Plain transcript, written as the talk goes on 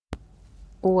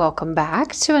Welcome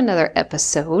back to another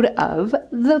episode of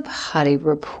the Potty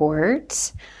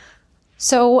Report.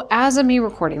 So as of me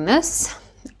recording this,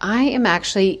 I am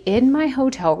actually in my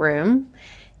hotel room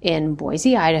in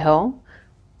Boise, Idaho,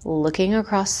 looking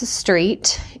across the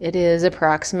street. It is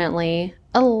approximately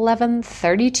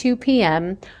 11:32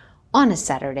 p.m. on a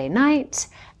Saturday night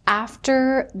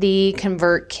after the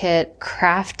ConvertKit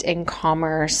Craft and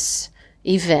Commerce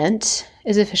event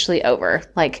is officially over.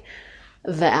 Like,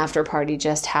 the after party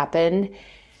just happened,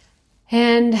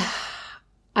 and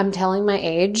I'm telling my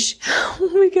age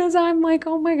because I'm like,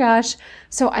 oh my gosh.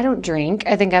 So I don't drink.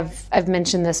 I think I've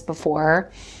mentioned this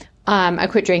before. I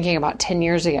quit drinking about 10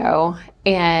 years ago,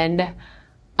 and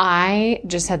I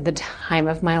just had the time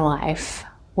of my life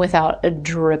without a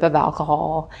drip of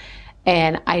alcohol,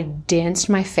 and I danced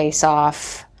my face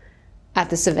off at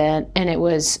this event, and it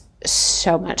was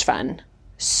so much fun.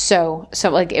 So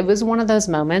like, it was one of those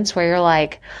moments where you're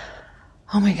like,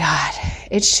 oh my God,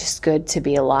 it's just good to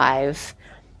be alive.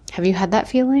 Have you had that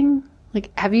feeling? Like,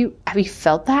 have you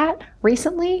felt that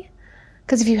recently?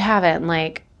 Because if you haven't,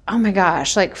 like, oh my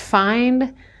gosh, like,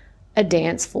 find a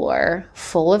dance floor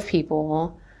full of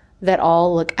people that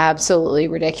all look absolutely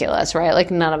ridiculous, right? Like,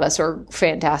 none of us are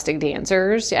fantastic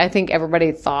dancers. I think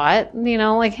everybody thought,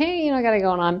 like, hey, I got it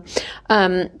going on.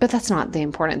 But that's not the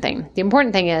important thing. The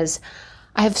important thing is,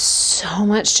 I have so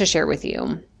much to share with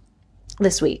you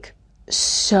this week.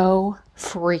 So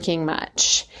freaking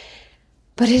much.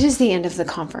 But it is the end of the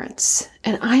conference,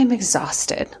 and I am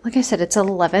exhausted. Like I said, it's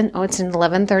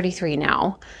 11:33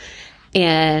 now.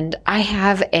 And I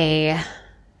have a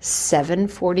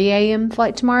 7:40 a.m.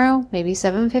 flight tomorrow, maybe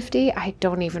 7:50. I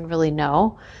don't even really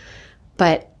know.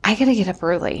 But I got to get up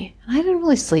early. And I didn't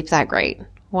really sleep that great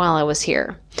while I was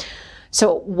here.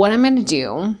 So what I'm going to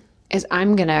do is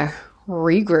I'm going to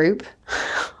regroup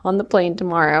on the plane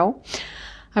tomorrow.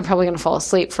 I'm probably going to fall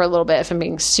asleep for a little bit if I'm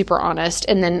being super honest.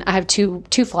 And then I have two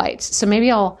flights. So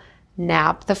maybe I'll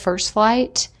nap the first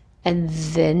flight and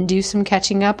then do some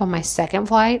catching up on my second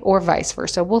flight, or vice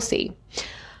versa. We'll see.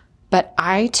 But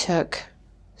I took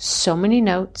so many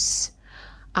notes.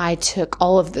 I took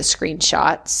all of the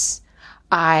screenshots.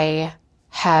 I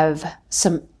have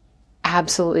some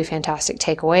absolutely fantastic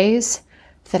takeaways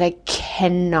that I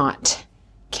cannot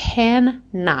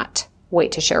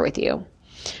wait to share with you.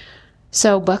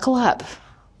 So buckle up,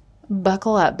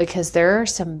 because there are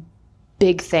some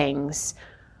big things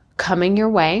coming your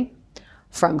way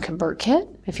from ConvertKit.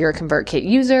 If you're a ConvertKit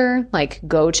user, like,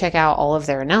 go check out all of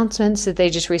their announcements that they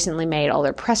just recently made, all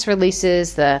their press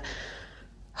releases, just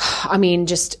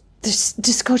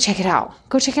go check it out.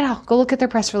 Go check it out. Go look at their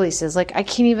press releases. Like, I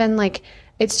can't even,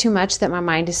 it's too much that my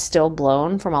mind is still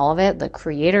blown from all of it. The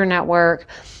creator network,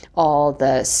 all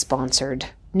the sponsored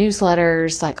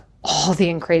newsletters, like, all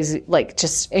the crazy,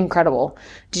 just incredible.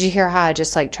 Did you hear how I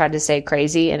just tried to say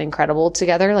crazy and incredible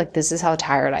together? Like, this is how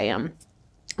tired I am.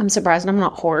 I'm surprised I'm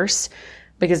not hoarse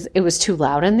because it was too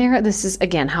loud in there. This is,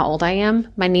 again, how old I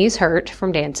am. My knees hurt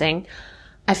from dancing.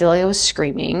 I feel like I was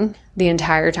screaming the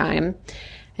entire time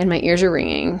and my ears are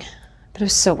ringing, but it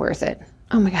was so worth it.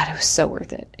 Oh my God, it was so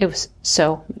worth it. It was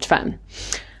so much fun.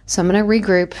 So I'm going to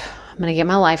regroup. I'm going to get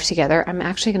my life together. I'm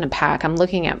actually going to pack. I'm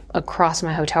looking at across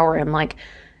my hotel room.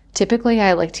 Typically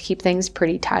I like to keep things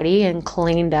pretty tidy and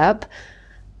cleaned up,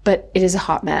 but it is a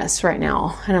hot mess right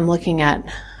now. And I'm looking at,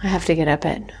 I have to get up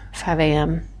at 5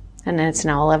 a.m. and then it's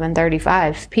now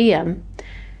 11:35 p.m.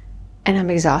 and I'm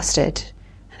exhausted.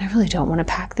 And I really don't want to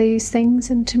pack these things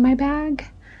into my bag,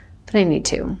 but I need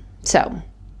to. So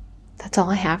that's all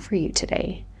I have for you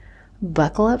today.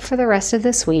 Buckle up for the rest of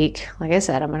this week. Like I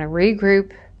said, I'm going to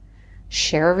regroup,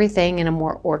 share everything in a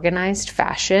more organized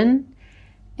fashion.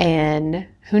 And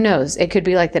who knows, it could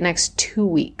be like the next 2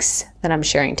 weeks that I'm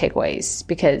sharing takeaways,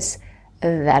 because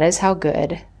that is how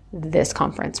good this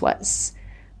conference was.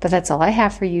 But that's all I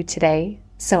have for you today.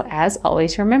 So as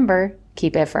always, remember,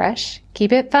 keep it fresh,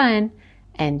 keep it fun,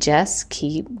 and just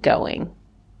keep going.